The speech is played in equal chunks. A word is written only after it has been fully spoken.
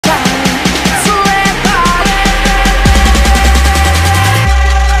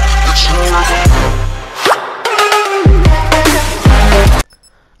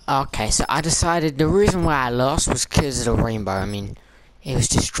Okay, so I decided the reason why I lost was because of the rainbow. I mean, it was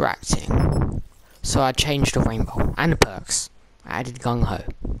distracting. So I changed the rainbow and the perks. I added gung ho.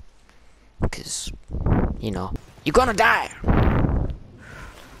 Because, you know, you're gonna die!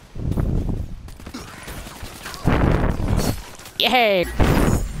 Yay!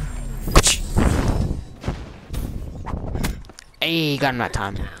 Hey, got him that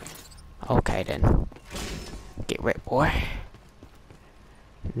time. Okay then. Get wrecked, boy.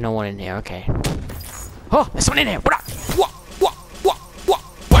 No one in here, okay. Oh, there's someone in here! What up? What?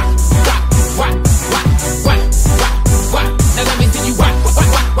 Now let me see you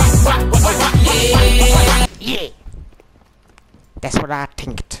yeah! That's what I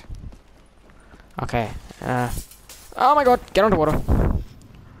think. Okay, oh my god, get on the water.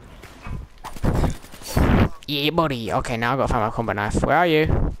 Yeah, buddy. Okay, now I gotta find my combat knife. Where are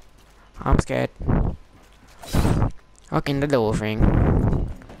you? I'm scared. Okay, the little thing.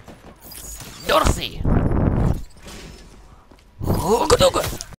 Dorothy! Oh, good, good.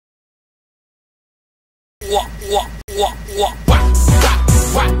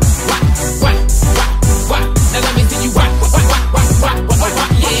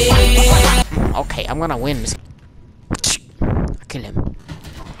 Okay, I'm gonna win. I kill him.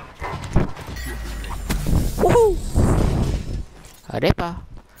 Woohoo! Arepa.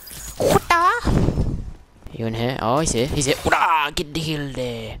 You in here? Oh, he's here. He's here. Get the hill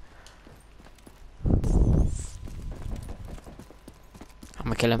there. I'm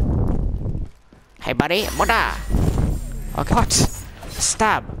gonna kill him. Hey, buddy. Okay, what?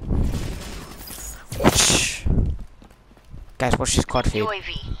 Stab. Guys, watch this quad feed.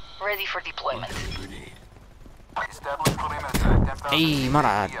 UAV ready for deployment. Hey,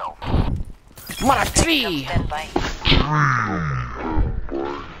 Mara. Mara tree.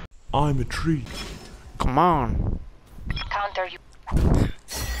 I'm a tree. Come on. Counter you.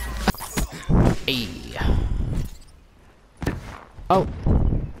 Hey. Oh.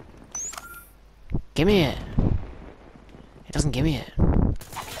 Give me it. It doesn't give me it.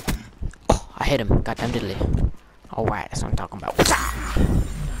 Oh, I hit him. Goddamn diddly. Alright, that's what I'm talking about.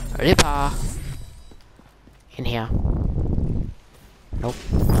 Ripper. In here. Nope.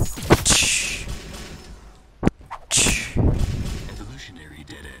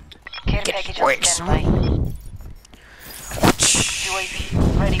 Care package on standby.